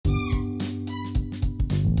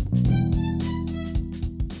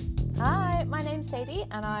Sadie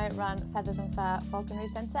and I run Feathers and Fur Falconry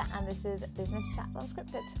Centre, and this is Business Chats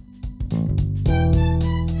Unscripted.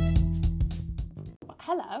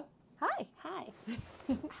 Hello. Hi. Hi.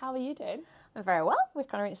 How are you doing? I'm very well. We're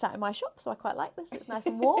currently sat in my shop, so I quite like this. It's nice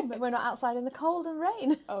and warm, but we're not outside in the cold and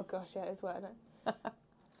rain. Oh gosh, yeah, it's wet, isn't it?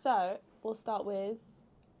 So, we'll start with,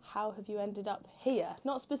 how have you ended up here?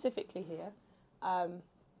 Not specifically here,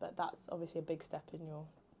 but that's obviously a big step in your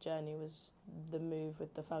journey, was the move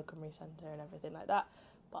with the Falconry Centre and everything like that.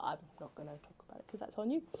 But I'm not going to talk about it because that's on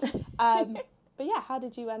you. But yeah, how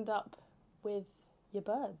did you end up with your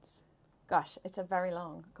birds? Gosh, it's a very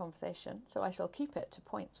long conversation, so I shall keep it to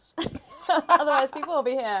points. Otherwise, people will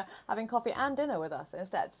be here having coffee and dinner with us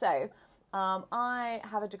instead. So, I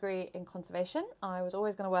have a degree in conservation. I was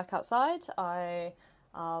always going to work outside. I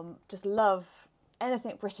just love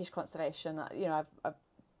anything British conservation. You know,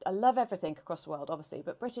 I love everything across the world, obviously,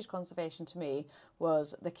 but British conservation to me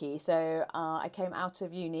was the key. So I came out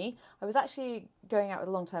of uni. I was actually going out with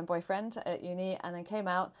a long-term boyfriend at uni, and then came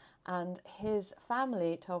out, and his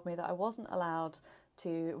family told me that I wasn't allowed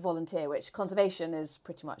to volunteer, which conservation is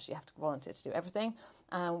pretty much, you have to volunteer to do everything.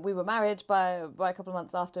 We were married by a couple of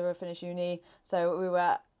months after I finished uni, so we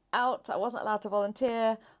were out. I wasn't allowed to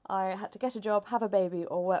volunteer. I had to get a job, have a baby,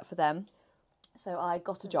 or work for them. So I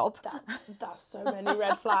got a job. That's so many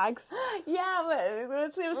red flags. Yeah, but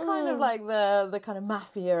it was kind of like the kind of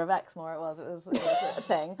mafia of Exmoor. It was a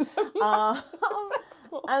thing.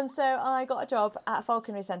 And so I got a job at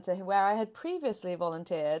Falconry Centre, where I had previously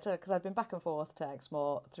volunteered, because I'd been back and forth to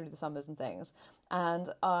Exmoor through the summers and things. And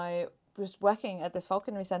I was working at this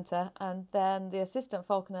Falconry Centre, and then the assistant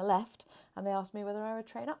falconer left, and they asked me whether I would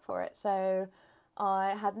train up for it. So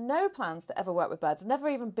I had no plans to ever work with birds. I'd never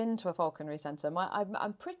even been to a falconry centre.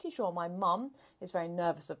 I'm pretty sure my mum is very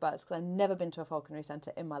nervous of birds, because I'd never been to a falconry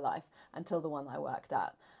centre in my life until the one I worked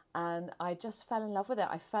at. And I just fell in love with it.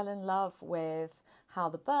 I fell in love with how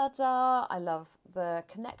the birds are. I love the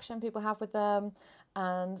connection people have with them.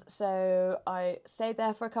 And so I stayed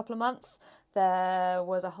there for a couple of months. There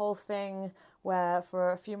was a whole thing where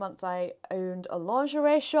for a few months I owned a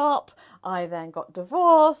lingerie shop. I then got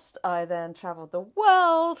divorced. I then travelled the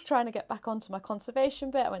world trying to get back onto my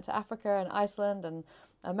conservation bit. I went to Africa and Iceland and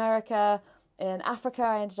America. In Africa,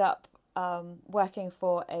 I ended up working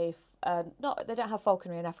for they don't have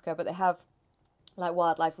falconry in Africa, but they have like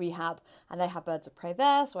wildlife rehab, and they have birds of prey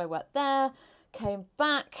there. So I worked there, came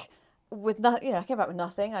back with I came back with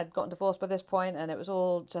nothing. I'd gotten divorced by this point, and it was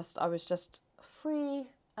all I was just free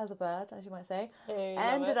as a bird, as you might say.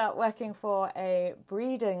 Ended up working for a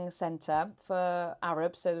breeding centre for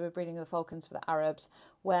Arabs, so they were breeding the falcons for the Arabs,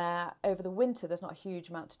 where over the winter there's not a huge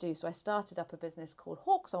amount to do. So I started up a business called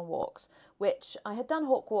Hawks on Walks, which I had done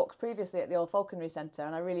hawk walks previously at the old falconry centre,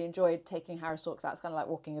 and I really enjoyed taking Harris hawks out. It's kind of like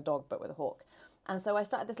walking a dog, but with a hawk. And so I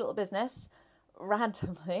started this little business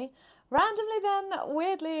randomly. Then,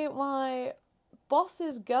 weirdly, my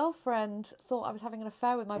boss's girlfriend thought I was having an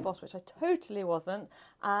affair with my boss, which I totally wasn't.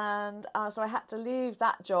 And so I had to leave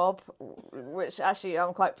that job, which actually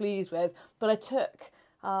I'm quite pleased with. But I took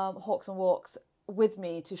Hawks and Walks with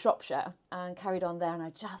me to Shropshire and carried on there. And I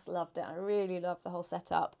just loved it. I really loved the whole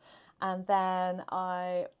setup. And then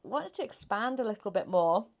I wanted to expand a little bit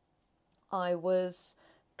more. I was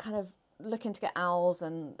kind of looking to get owls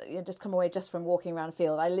and just come away just from walking around a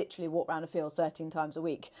field. I literally walk around a field 13 times a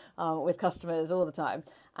week with customers all the time.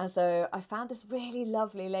 And so I found this really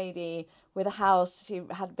lovely lady with a house. She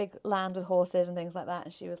had a big land with horses and things like that.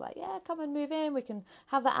 And she was like, yeah, come and move in. We can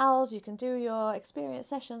have the owls. You can do your experience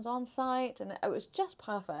sessions on site. And it was just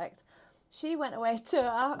perfect. She went away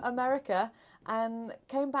to America and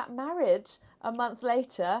came back married a month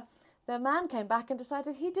later. The man came back and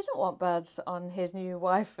decided he didn't want birds on his new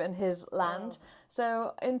wife and his land. Oh.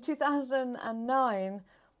 So in 2009,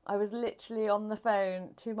 I was literally on the phone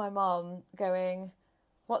to my mum going,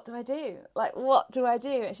 what do I do? Like, what do I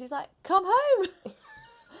do? And she's like, come home.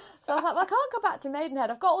 So I was like, well, I can't go back to Maidenhead.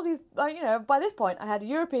 I've got all these, by this point, I had a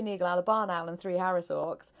European eagle owl, a barn owl, and 3 Harris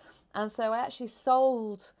hawks. And so I actually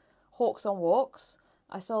sold Hawks on Walks.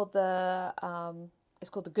 I sold it's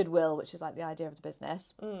called the Goodwill, which is like the idea of the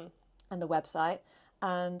business. And the website,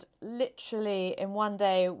 and literally in one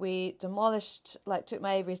day we demolished, took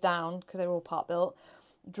my aviaries down because they were all part built,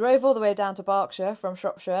 drove all the way down to Berkshire from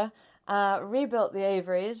Shropshire, rebuilt the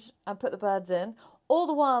aviaries and put the birds in. All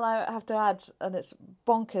the while, I have to add, and it's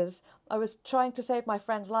bonkers, I was trying to save my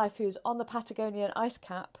friend's life, who's on the Patagonian ice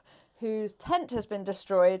cap, whose tent has been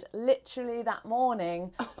destroyed literally that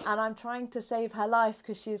morning, and I'm trying to save her life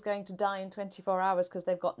because she's going to die in 24 hours because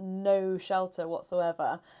they've got no shelter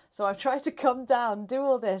whatsoever. So I've tried to come down, do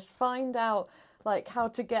all this, find out how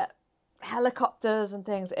to get helicopters and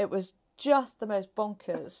things. It was just the most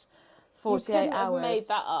bonkers 48 hours. Have made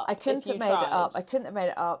that up. I couldn't have made it up. I couldn't have made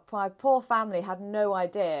it up. My poor family had no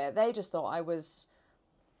idea. They just thought I was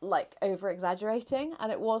like over exaggerating,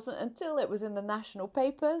 and it wasn't until it was in the national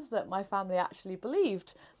papers that my family actually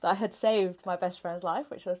believed that I had saved my best friend's life,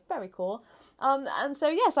 which was very cool. And so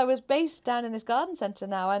yes, I was based down in this garden centre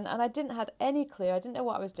now, and I didn't have any clue. I didn't know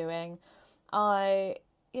what I was doing. I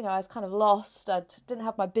was kind of lost. I didn't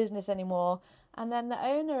have my business anymore. And then the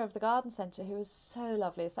owner of the garden centre, who was so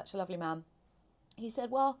lovely, such a lovely man, he said,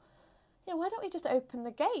 well, why don't we just open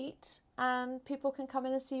the gate and people can come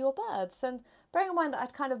in and see your birds? And bearing in mind that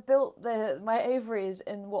I'd kind of built my aviaries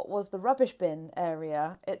in what was the rubbish bin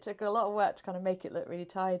area, it took a lot of work to kind of make it look really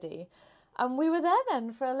tidy. And we were there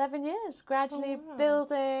then for 11 years, gradually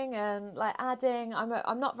building and like adding.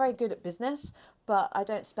 I'm not very good at business, but I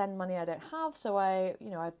don't spend money I don't have. So I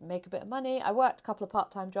make a bit of money. I worked a couple of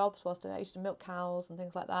part-time jobs whilst I used to milk cows and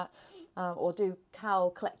things like that, or do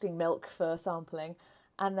cow collecting milk for sampling.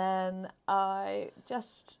 And then I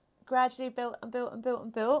just gradually built and built and built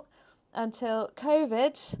and built until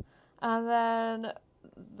COVID. And then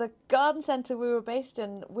the garden centre we were based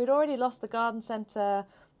in, we'd already lost the garden centre,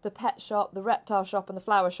 the pet shop, the reptile shop and the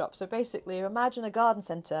flower shop. So basically imagine a garden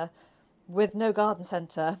centre with no garden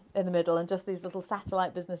centre in the middle and just these little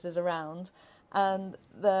satellite businesses around. And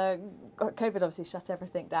the COVID obviously shut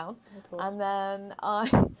everything down. And then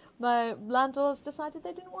my landlords decided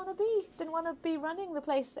they didn't want to be running the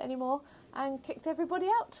place anymore and kicked everybody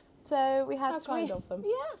out. So we had kind of them.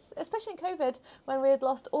 Yes, especially in COVID when we had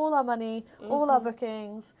lost all our money, all our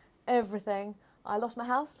bookings, everything. I lost my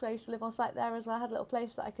house, so I used to live on site there as well. I had a little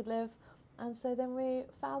place that I could live. And so then we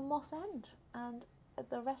found Moss End. And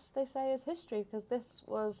the rest, they say, is history, because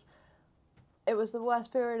it was the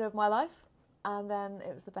worst period of my life. And then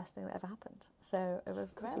it was the best thing that ever happened. So it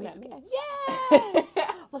was very scary. Yay!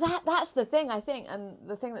 Well, that's the thing, I think. And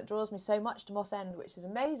the thing that draws me so much to Moss End, which is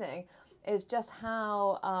amazing, is just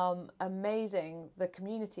how amazing the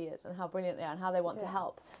community is and how brilliant they are and how they want to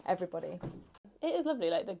help everybody. It is lovely,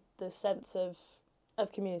 like the sense of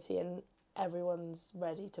community, and everyone's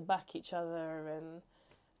ready to back each other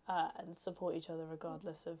and support each other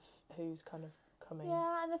regardless of who's kind of coming.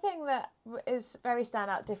 Yeah, and the thing that is very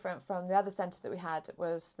standout different from the other centre that we had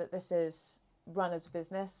was that this is run as a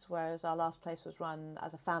business, whereas our last place was run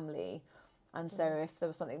as a family. And so if there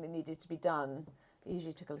was something that needed to be done, it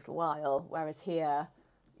usually took a little while, whereas here,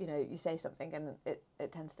 you say something and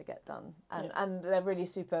it tends to get done. And they're really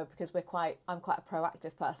super because I'm quite a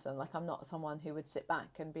proactive person. Like, I'm not someone who would sit back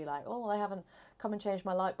and be like, oh, well, I haven't come and changed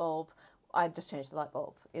my light bulb. I just changed the light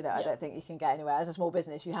bulb. I don't think you can get anywhere. As a small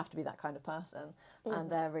business, you have to be that kind of person. And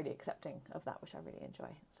they're really accepting of that, which I really enjoy.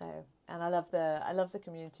 So, and I love the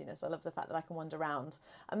communityness. I love the fact that I can wander around.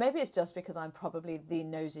 And maybe it's just because I'm probably the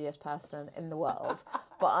nosiest person in the world,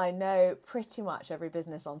 but I know pretty much every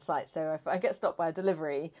business on site. So if I get stopped by a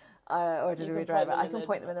delivery or a delivery driver, I can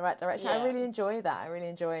point them in the right direction. Yeah. I really enjoy that. I really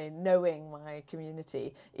enjoy knowing my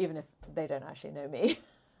community, even if they don't actually know me.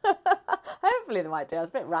 Hopefully they might do. It's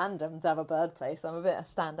a bit random to have a bird place. I'm a bit a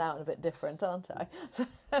standout and a bit different, aren't I?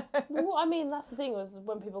 Well, I mean, that's the thing, was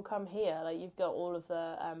when people come here, like, you've got all of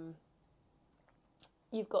the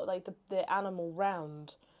you've got like the animal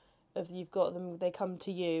round of, you've got them, they come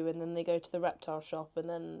to you and then they go to the reptile shop and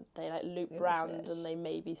then they like loop round and they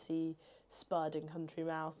maybe see Spud and Country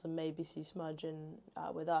Mouse and maybe see Smudge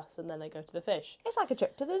with us, and then they go to the fish. It's like a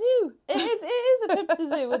trip to the zoo. It is a trip to the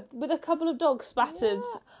zoo with a couple of dogs spattered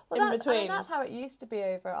in between. I mean, that's how it used to be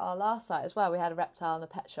over at our last site as well. We had a reptile and a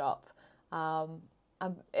pet shop,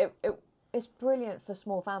 and it's brilliant for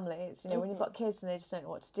small families. When you've got kids and they just don't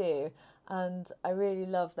know what to do. And I really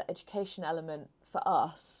love the education element for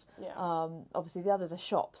us. Yeah. Obviously, the others are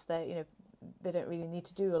shops. They don't really need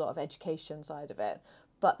to do a lot of education side of it.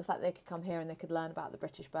 But the fact they could come here and they could learn about the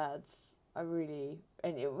British birds, we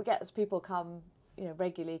get people come,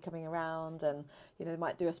 regularly coming around, and they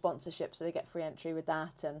might do a sponsorship so they get free entry with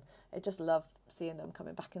that, and I just love seeing them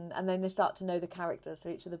coming back, and then they start to know the characters. So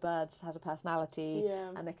each of the birds has a personality,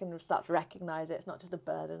 and they can start to recognise it. It's not just a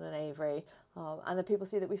bird in an aviary, and then people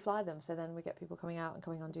see that we fly them. So then we get people coming out and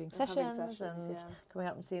coming on doing sessions and coming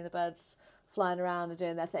up and seeing the birds flying around and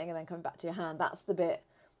doing their thing, and then coming back to your hand. That's the bit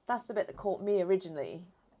that caught me originally.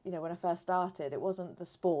 When I first started, it wasn't the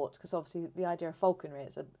sport, because obviously the idea of falconry,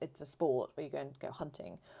 it's a sport where you go and go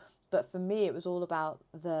hunting. But for me, it was all about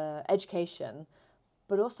the education,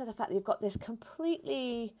 but also the fact that you've got this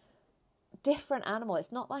completely different animal.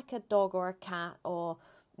 It's not like a dog or a cat or,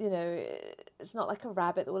 you know, it's not like a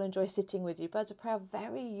rabbit that will enjoy sitting with you. Birds of prey are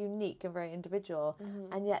very unique and very individual,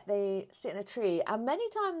 and yet they sit in a tree. And many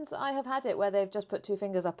times I have had it where they've just put two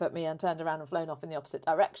fingers up at me and turned around and flown off in the opposite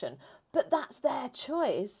direction. But that's their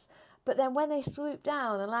choice. But then when they swoop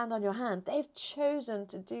down and land on your hand, they've chosen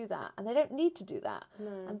to do that, and they don't need to do that.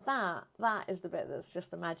 No. And that is the bit that's just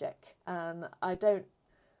the magic. I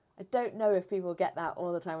don't know if people get that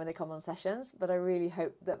all the time when they come on sessions, but I really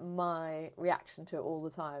hope that my reaction to it all the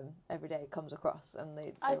time, every day, comes across, and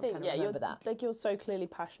they I think kind of remember that. Like, you're so clearly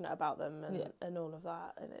passionate about them and all of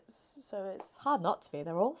that, and it's hard not to be.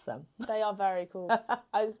 They're awesome. They are very cool.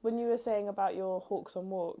 When you were saying about your hawks on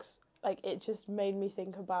walks, like, it just made me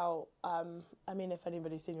think about, I mean, if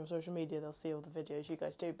anybody's seen your social media, they'll see all the videos you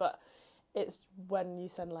guys do, but it's when you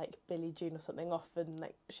send, like, Billie Jean or something off, and,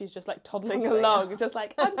 like, she's just, like, toddling along, just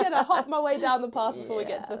like, I'm going to hop my way down the path before we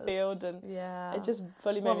get to the field, and it just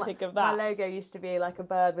fully made me think of that. My logo used to be, like, a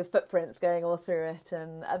bird with footprints going all through it,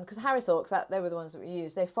 and because Harris Hawks, they were the ones that we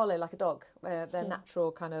used, they follow like a dog. Their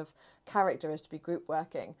natural kind of character is to be group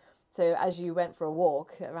working. So as you went for a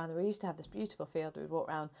walk around, we used to have this beautiful field we'd walk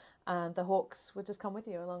around, and the hawks would just come with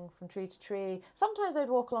you along from tree to tree. Sometimes they'd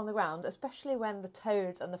walk along the ground, especially when the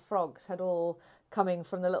toads and the frogs had all coming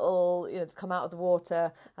from the little, come out of the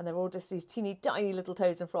water, and they're all just these teeny tiny little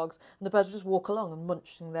toads and frogs, and the birds would just walk along and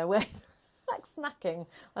munching their way, like snacking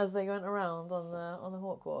as they went around on the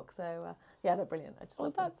hawk walk. So they're brilliant. I just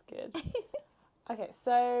love them. That's good. Okay,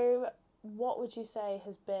 so what would you say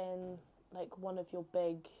has been, like, one of your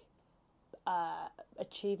big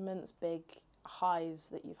achievements, big highs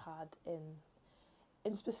that you've had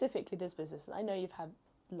in specifically this business? And I know you've had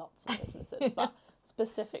lots of businesses, but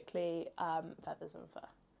specifically Feathers and Fur.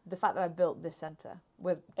 The fact that I built this centre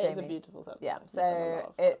with Jamie. It's a beautiful centre. Yeah,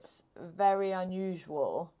 so it's very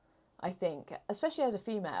unusual, I think, especially as a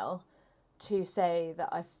female, to say that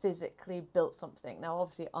I physically built something. Now,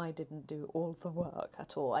 obviously, I didn't do all the work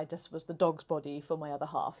at all. I just was the dog's body for my other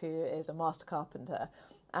half, who is a master carpenter.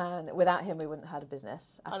 And without him, we wouldn't have had a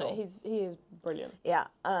business at all. He is brilliant. Yeah,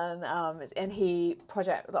 and he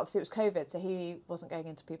obviously it was COVID, so he wasn't going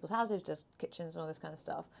into people's houses, just kitchens and all this kind of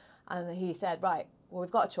stuff. And he said, right, well, we've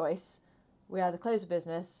got a choice. We either close the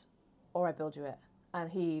business or I build you it. And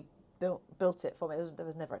he built it for me. There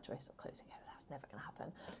was never a choice of closing it. That's never going to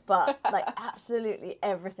happen. But, like, absolutely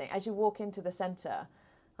everything. As you walk into the centre,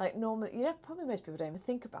 like, normally, probably most people don't even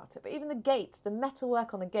think about it, but even the gates, the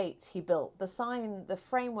metalwork on the gates he built, the sign, the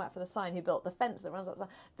framework for the sign he built, the fence that runs outside,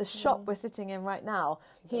 the shop we're sitting in right now,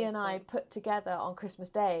 he and I put together on Christmas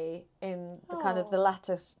Day in the kind of the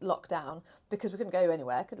latter lockdown, because we couldn't go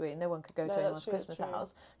anywhere, could we? No one could go to anyone's Christmas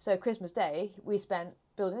house. So Christmas Day, we spent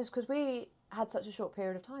building this, because we had such a short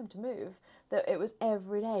period of time to move, that it was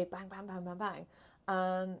every day, bang, bang, bang, bang, bang.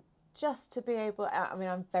 And just to be able, I mean,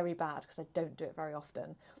 I'm very bad because I don't do it very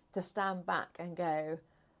often, to stand back and go,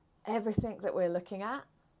 everything that we're looking at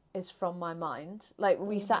is from my mind. Like,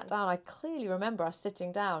 we sat down, I clearly remember us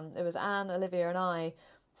sitting down. It was Anne, Olivia and I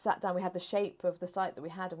sat down. We had the shape of the site that we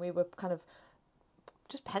had, and we were kind of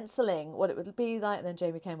just penciling what it would be like. And then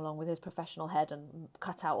Jamie came along with his professional head and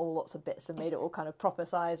cut out all lots of bits and made it all kind of proper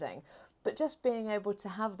sizing. But just being able to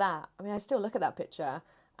have that, I mean, I still look at that picture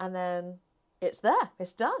and then it's there,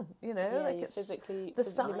 it's done, like it's physically the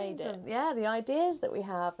signs made it. And the ideas that we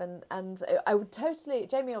have, and I would totally,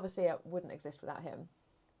 Jamie obviously wouldn't exist without him,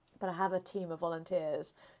 but I have a team of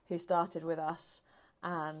volunteers who started with us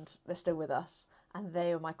and they're still with us, and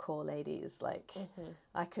they were my core ladies. Like,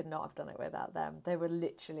 I could not have done it without them. They were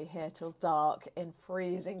literally here till dark in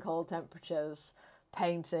freezing cold temperatures,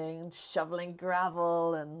 painting, shoveling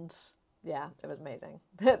gravel, and it was amazing.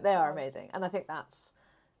 They are amazing, and I think that's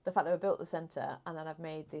the fact that we built the centre, and then I've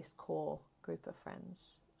made this core group of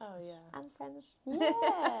friends. Oh, yeah. And friends.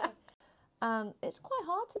 Yeah. And it's quite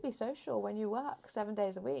hard to be social when you work 7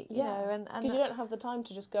 days a week, and because you don't have the time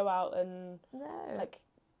to just go out and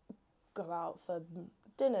go out for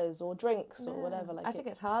dinners or drinks or whatever. Like, I think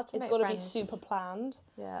it's hard to. It's got to be super planned.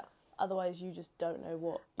 Yeah. Otherwise, you just don't know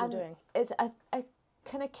what you're doing. It's I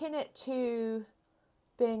can akin it to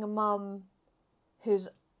being a mum whose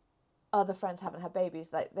other friends haven't had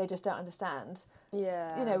babies, like, they just don't understand.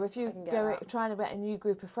 Yeah. If you go trying to get a new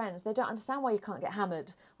group of friends, they don't understand why you can't get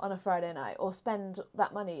hammered on a Friday night or spend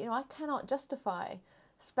that money. I cannot justify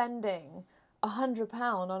spending £100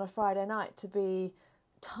 on a Friday night to be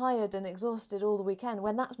tired and exhausted all the weekend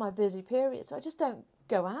when that's my busy period. So I just don't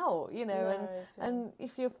go out, and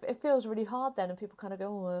it feels really hard then, and people kind of go,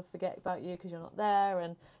 oh, I forget about you because you're not there,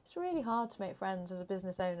 and it's really hard to make friends as a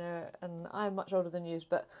business owner. And I'm much older than you,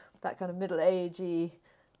 but that kind of middle-agey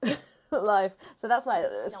life. So that's why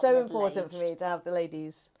it's so important for middle-aged. me to have the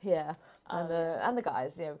ladies here and the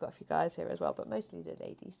guys. You know, we've got a few guys here as well, but mostly the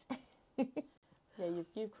ladies. Yeah,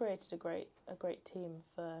 you've created a great team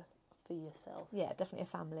for yourself. Yeah, definitely a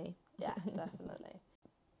family. Yeah, definitely.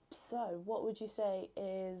 So, what would you say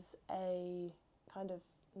is a kind of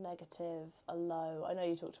negative, a low? I know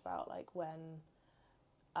you talked about like when,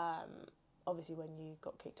 obviously when you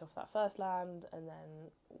got kicked off that first land, and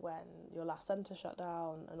then when your last centre shut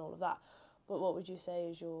down and all of that. But what would you say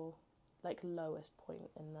is your like lowest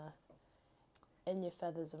point in your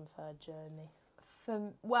feathers and fur journey?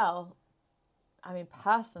 I mean,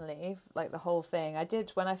 personally, like the whole thing, I did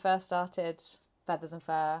when I first started Feathers and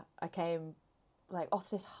Fur, I came like off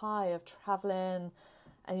this high of travelling,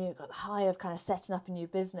 and you got the high of kind of setting up a new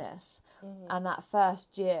business. And that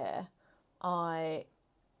first year, I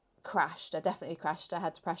crashed. I definitely crashed. I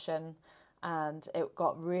had depression, and it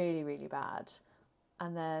got really, really bad.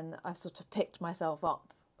 And then I sort of picked myself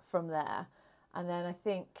up from there. And then I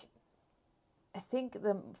think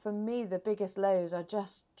for me, the biggest lows are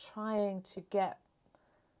just trying to get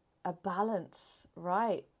a balance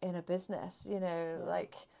right in a business. You know,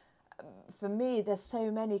 like for me, there's so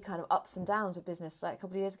many kind of ups and downs of business. Like a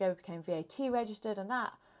couple of years ago, we became VAT registered, and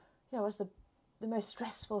that, you know, was the most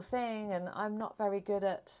stressful thing. And I'm not very good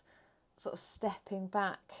at sort of stepping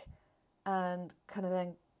back and kind of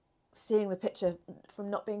then seeing the picture from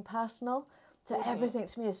not being personal. So everything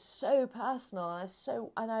to me is so personal,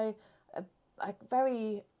 and I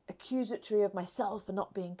very accusatory of myself for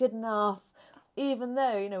not being good enough, even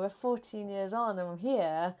though, you know, we're 14 years on and I'm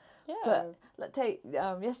here. Yeah. But let's take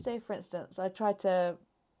yesterday, for instance, I tried to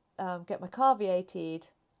get my car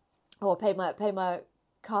VAT'd, or pay my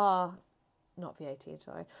car, not VAT'd,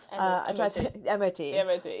 sorry. I tried to MOT.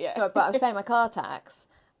 MOT, yeah. So, but I was paying my car tax,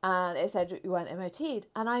 and it said you weren't MOT'd.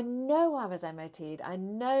 And I know I was MOT'd. I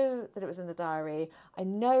know that it was in the diary. I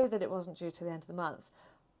know that it wasn't due to the end of the month.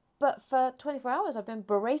 But for 24 hours, I've been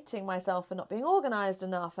berating myself for not being organised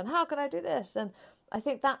enough, and how can I do this? And I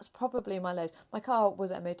think that's probably my lows. My car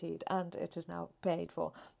was MOT'd, and it is now paid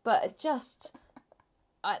for. But it just,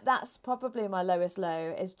 that's probably my lowest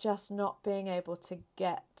low, is just not being able to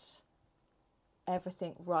get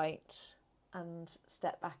everything right and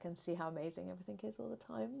step back and see how amazing everything is all the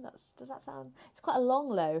time. Does that sound... It's quite a long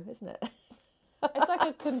low, isn't it? It's like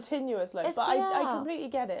a continuous low, but I completely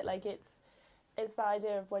get it. Like it's the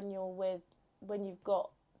idea of when you've got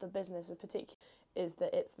the business in particular, is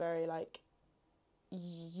that it's very like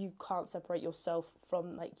you can't separate yourself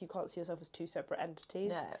from, like, you can't see yourself as two separate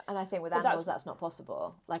entities. No, and I think with animals that's not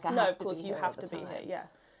possible. Like, no, of course you have to be here, yeah.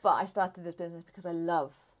 But I started this business because I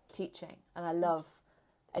love teaching and I love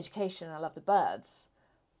education and I love the birds.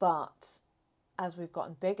 But as we've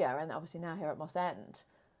gotten bigger, and obviously now here at Moss End,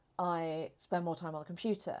 I spend more time on the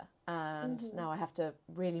computer, and now I have to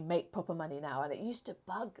really make proper money now. And it used to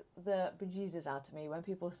bug the bejesus out of me when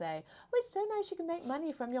people say, "Oh, it's so nice you can make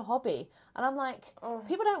money from your hobby." And I'm like,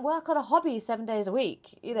 people don't work on a hobby 7 days a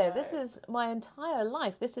week. You know, This is my entire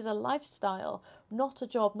life. This is a lifestyle, not a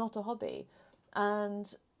job, not a hobby.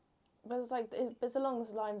 And but it's like, it's along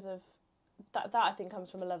the lines of that I think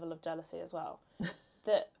comes from a level of jealousy as well.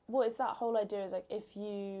 That what is that whole idea is like, if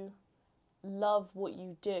you love what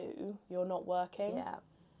you do, you're not working. Yeah.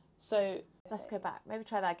 So let's go back. Maybe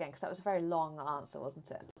try that again, because that was a very long answer, wasn't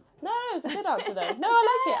it? No, it's a good answer though. No,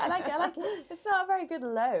 I like it. It's not a very good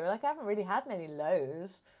low. Like, I haven't really had many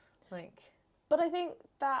lows. But I think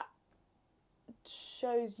that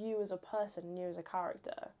shows you as a person and you as a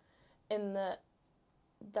character, in that,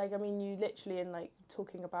 like, I mean, you literally, in like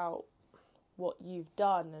talking about what you've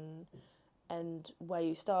done and where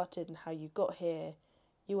you started and how you got here,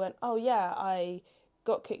 you went, oh yeah, I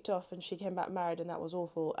got kicked off and she came back married and that was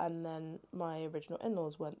awful, and then my original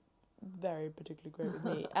in-laws weren't very particularly great with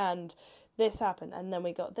me, and this happened, and then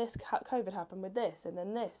we got this, COVID happened with this, and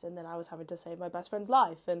then I was having to save my best friend's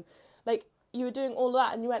life, and like, you were doing all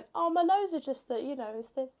that, and you went, oh, my lows are just that, you know, it's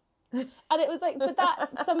this. And it was like, but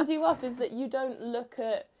that summed you up, is that you don't look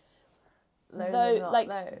at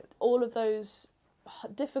all of those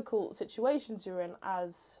difficult situations you're in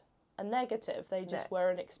as a negative. They just were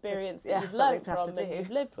an experience that you've learned from and you've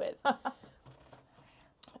lived with.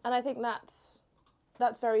 And I think that's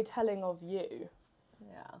very telling of you,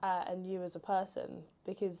 and you as a person,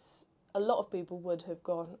 because a lot of people would have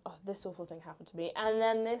gone, oh, this awful thing happened to me, and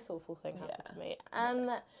then this awful thing happened to me,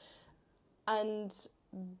 and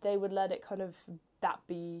they would let it kind of, that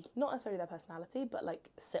be not necessarily their personality, but like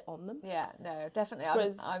sit on them. Yeah, no, definitely.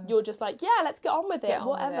 Whereas you're just like, yeah, let's get on with it,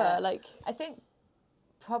 whatever. Like, I think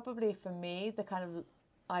probably for me, the kind of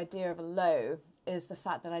idea of a low is the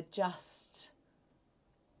fact that I just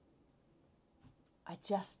I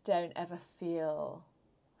just don't ever feel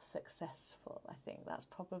successful. I think that's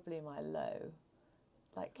probably my low.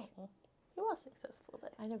 Like, you are successful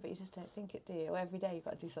though. I know, but you just don't think it, do you? Every day you've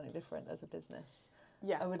got to do something different as a business.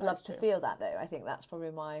 Yeah, I would love to feel that though. I think that's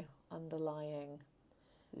probably my underlying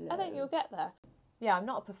low. I think you'll get there. Yeah, I'm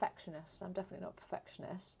not a perfectionist. I'm definitely not a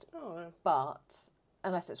perfectionist. Oh, no. But,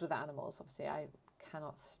 unless it's with animals, obviously, I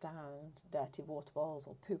cannot stand dirty water bowls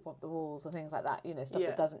or poop on the walls or things like that. You know, stuff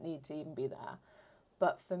that doesn't need to even be there.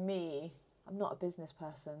 But for me, I'm not a business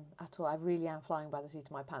person at all. I really am flying by the seat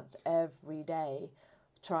of my pants every day,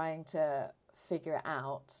 trying to figure it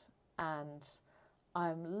out. And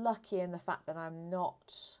I'm lucky in the fact that I'm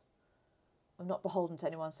not beholden to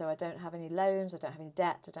anyone. So I don't have any loans, I don't have any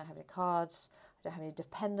debt, I don't have any cards, I don't have any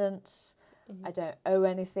dependents, I don't owe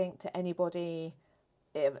anything to anybody.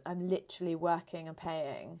 I'm literally working and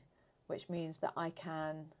paying, which means that I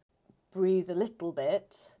can breathe a little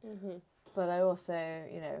bit, but I also,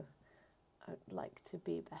 you know, I'd like to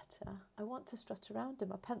be better. I want to strut around in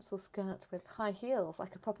my pencil skirts with high heels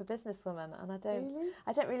like a proper businesswoman, and I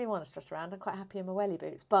don't really want to strut around. I'm quite happy in my welly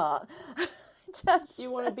boots, but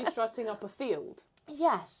you want to be strutting up a field?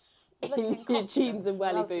 Yes. In your jeans and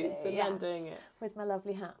welly boots, and then doing it with my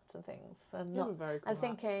lovely hats and things, and I'm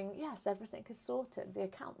thinking, yes, everything is sorted. The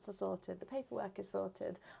accounts are sorted. The paperwork is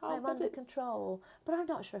sorted. I'm under control. But I'm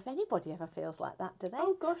not sure if anybody ever feels like that, do they?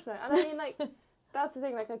 Oh gosh, no. And I mean, like, that's the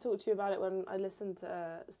thing. Like, I talked to you about it when I listened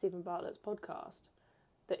to Stephen Bartlett's podcast.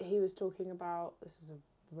 That he was talking about. This is a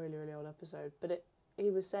really, really old episode, but he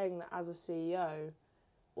was saying that as a CEO,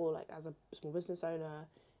 or like as a small business owner,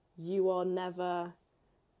 you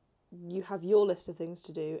have your list of things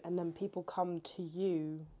to do, and then people come to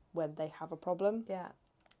you when they have a problem. Yeah.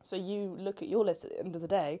 So you look at your list at the end of the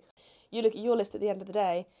day,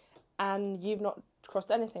 and you've not crossed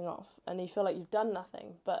anything off, and you feel like you've done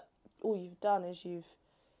nothing, but all you've done is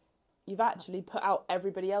you've actually put out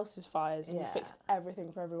everybody else's fires, and you've fixed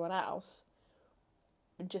everything for everyone else.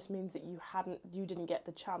 It just means that you didn't get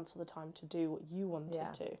the chance or the time to do what you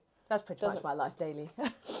wanted to. That's pretty much my life daily.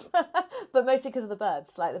 But mostly because of the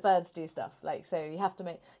birds. Like, the birds do stuff. Like, so you have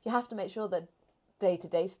to make sure that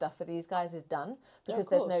day-to-day stuff for these guys is done, because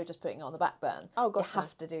there's no just putting it on the back burn. Oh gosh, you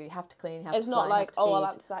have to clean, you have to fly, it's not like, I'll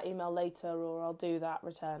answer that email later, or I'll do that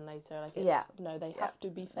return later. Like, no, they have to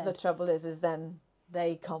be fed. The trouble is then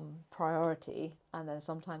they come priority, and then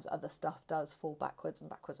sometimes other stuff does fall backwards,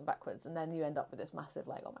 and then you end up with this massive,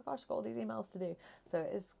 like, oh my gosh, I've got all these emails to do. So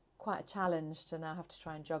it is quite a challenge to now have to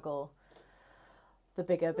try and juggle the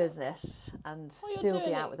bigger business and still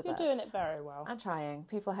be out with the birds. You're doing it very well. I'm trying.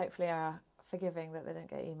 People hopefully are forgiving that they don't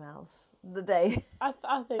get emails the day. I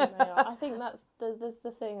think they are. I think that's there's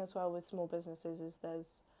the thing as well with small businesses is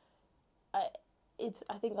I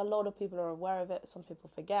think a lot of people are aware of it. Some people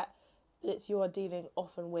forget, but you are dealing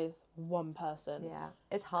often with one person. Yeah,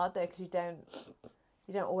 it's hard though, because you don't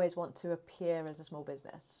always want to appear as a small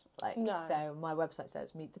business. Like, so my website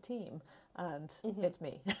says meet the team, and it's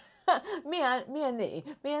me. me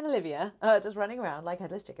and Olivia just running around like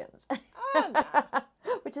headless chickens. Oh, no.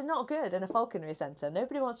 Which is not good in a falconry centre.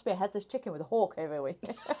 Nobody wants to be a headless chicken with a hawk over a wing.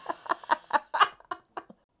 Would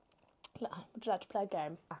you like to play a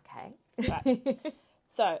game? Okay. Right.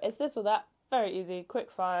 So, it's this or that. Very easy, quick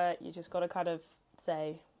fire. You just got to kind of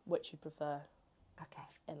say which you prefer. Okay.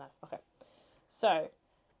 In life. Okay. So,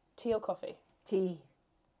 tea or coffee? Tea.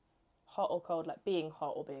 Hot or cold? Like being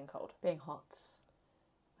hot or being cold? Being hot.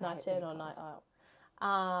 Night in or night out?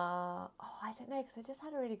 I don't know, because I just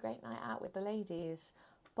had a really great night out with the ladies,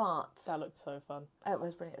 but that looked so fun. It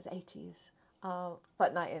was brilliant. It was 80s,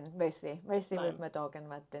 but night in mostly with my dog and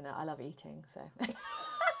my dinner. I love eating, so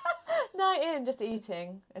night in, just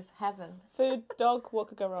eating is heaven. Food, dog, what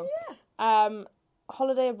could go wrong?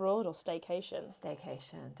 Holiday abroad or staycation?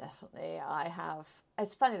 Staycation, definitely.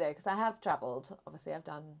 It's funny though, because I have travelled. Obviously, I've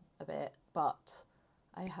done a bit, but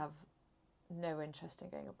I have no interest in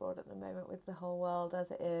going abroad at the moment with the whole world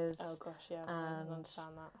as it is. Oh gosh, yeah, and I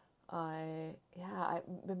understand that.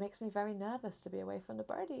 It makes me very nervous to be away from the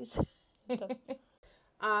birdies. It does.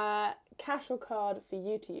 Cash or card for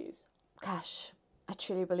you to use? Cash. I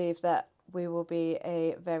truly believe that we will be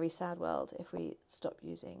a very sad world if we stop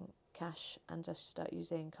using cash and just start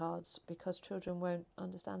using cards, because children won't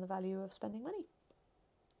understand the value of spending money.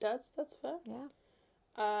 That's fair. Yeah.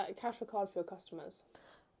 Cash or card for your customers?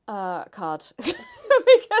 Card.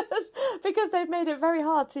 because they've made it very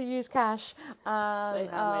hard to use cash. They have made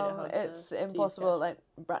it hard it's to impossible. use Like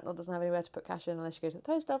Bracknell doesn't have anywhere to put cash in unless you go to the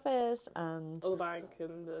post office, and or the bank,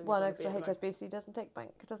 and extra HSBC doesn't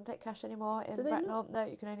take cash anymore in Bracknell. No,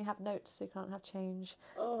 you can only have notes, so you can't have change.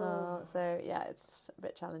 So yeah, it's a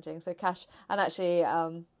bit challenging. So cash, and actually,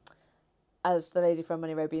 as the lady from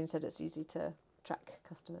Money Row Bean said, it's easy to track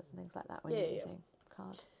customers and things like that when you're using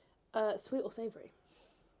card. Sweet or savoury?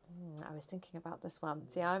 I was thinking about this one.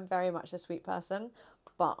 See, I'm very much a sweet person,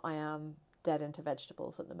 but I am dead into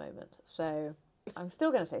vegetables at the moment. So I'm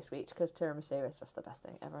still going to say sweet because tiramisu is just the best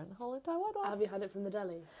thing ever in the whole entire wide world. Have you had it from the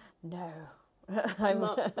deli? No.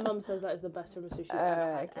 Mum says that is the best tiramisu she's ever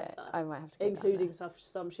had. Okay. Ever. I might have to go including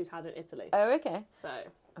some she's had in Italy. Oh, okay. So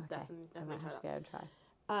definitely I might have to go and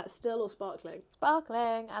try. Still or sparkling?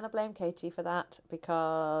 Sparkling, and I blame Katie for that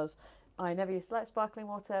because I never used to like sparkling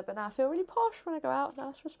water, but now I feel really posh when I go out and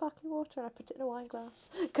ask for sparkling water and I put it in a wine glass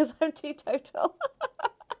because I'm teetotal.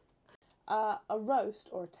 A roast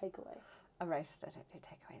or a takeaway? A roast. I don't do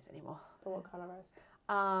takeaways anymore. But what kind of roast?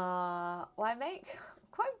 I make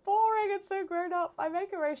quite boring and so grown up. I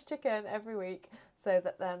make a roast chicken every week so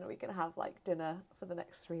that then we can have like dinner for the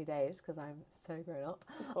next 3 days because I'm so grown up.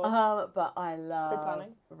 Of course. But I love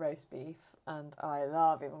roast beef and I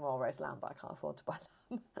love even more roast lamb, but I can't afford to buy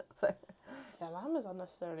lamb. So yeah, lamb is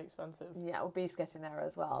unnecessarily expensive. Yeah, well, beef's getting there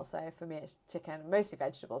as well. So for me, it's chicken, mostly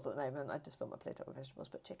vegetables at the moment. I just fill my plate up with vegetables,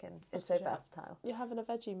 but chicken is so versatile. You're having a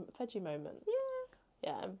veggie moment. Yeah.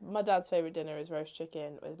 Yeah, my dad's favourite dinner is roast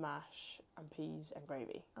chicken with mash and peas and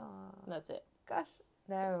gravy. Oh, and that's it. Gosh,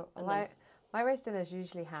 no. My roast dinners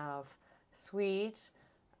usually have swede,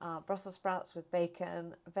 Brussels sprouts with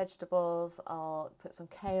bacon, vegetables. I'll put some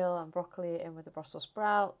kale and broccoli in with the Brussels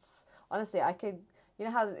sprouts. Honestly, I could... You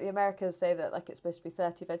know how the Americans say that like it's supposed to be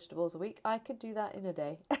 30 vegetables a week? I could do that in a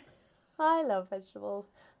day. I love vegetables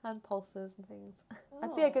and pulses and things. Oh.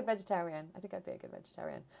 I'd be a good vegetarian. I think I'd be a good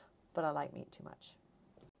vegetarian. But I like meat too much.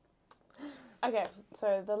 Okay,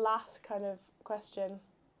 so the last kind of question,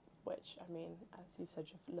 which, I mean, as you've said,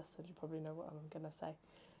 you've listened, you probably know what I'm going to say,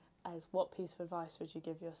 is what piece of advice would you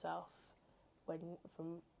give yourself when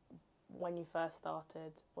you first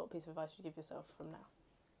started? What piece of advice would you give yourself from now?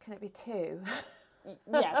 Can it be 2?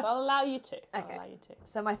 Yes, I'll allow you to. Okay.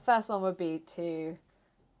 So my first one would be to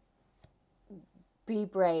be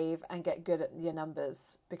brave and get good at your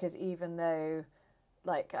numbers, because even though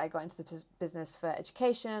like I got into the business for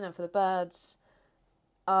education and for the birds,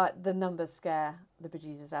 the numbers scare the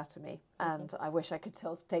bejesus out of me. Mm-hmm. And I wish I could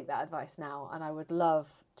still take that advice now, and I would love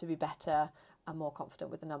to be better and more confident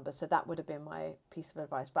with the numbers. So that would have been my piece of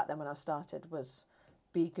advice back then when I started, was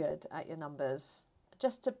be good at your numbers.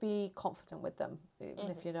 Just to be confident with them, even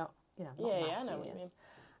if you're not, not maths I know what you mean.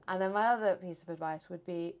 And then my other piece of advice would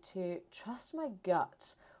be to trust my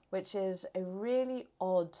gut, which is a really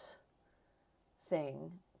odd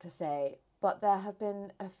thing to say, but there have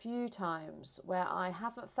been a few times where I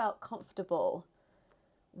haven't felt comfortable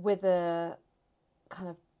with a kind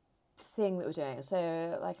of thing that we're doing.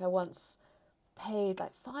 So, like, I once paid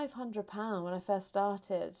like £500 when I first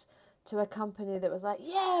started to a company that was like,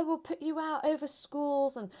 yeah, we'll put you out over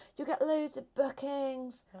schools and you'll get loads of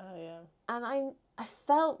bookings. Oh, yeah. And I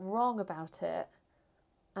felt wrong about it.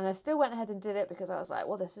 And I still went ahead and did it because I was like,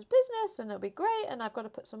 well, this is business and it'll be great and I've got to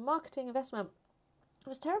put some marketing investment. It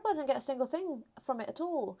was terrible. I didn't get a single thing from it at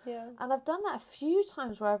all. Yeah. And I've done that a few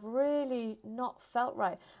times where I've really not felt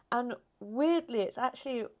right. And weirdly, it's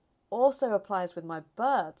actually also applies with my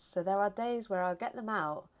birds. So there are days where I'll get them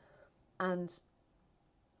out and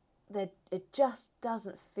it just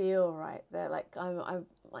doesn't feel right. They're like, I'm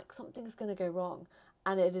like, something's going to go wrong.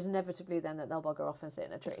 And it is inevitably then that they'll bugger off and sit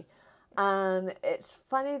in a tree. And it's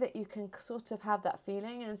funny that you can sort of have that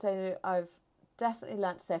feeling. And so I've definitely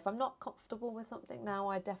learnt to say, if I'm not comfortable with something now,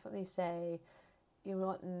 I definitely say, you know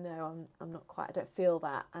what, no, I'm not quite, I don't feel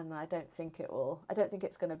that. And I don't think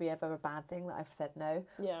it's going to be ever a bad thing that I've said no.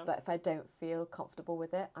 Yeah. But if I don't feel comfortable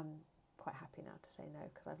with it, I'm quite happy now to say no,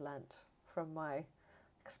 because I've learnt from my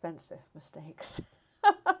expensive mistakes.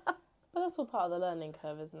 But that's all part of the learning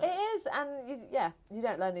curve, isn't it? It is, and you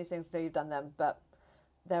don't learn these things until you've done them, but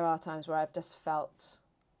there are times where I've just felt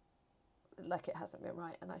like it hasn't been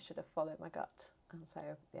right and I should have followed my gut. And so,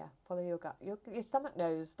 follow your gut. Your stomach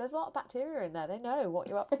knows. There's a lot of bacteria in there. They know what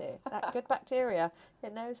you're up to. That good bacteria,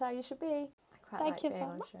 it knows how you should be. Thank you very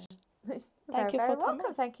much. Thank you very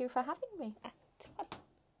welcome. Thank you for having me. It's fun.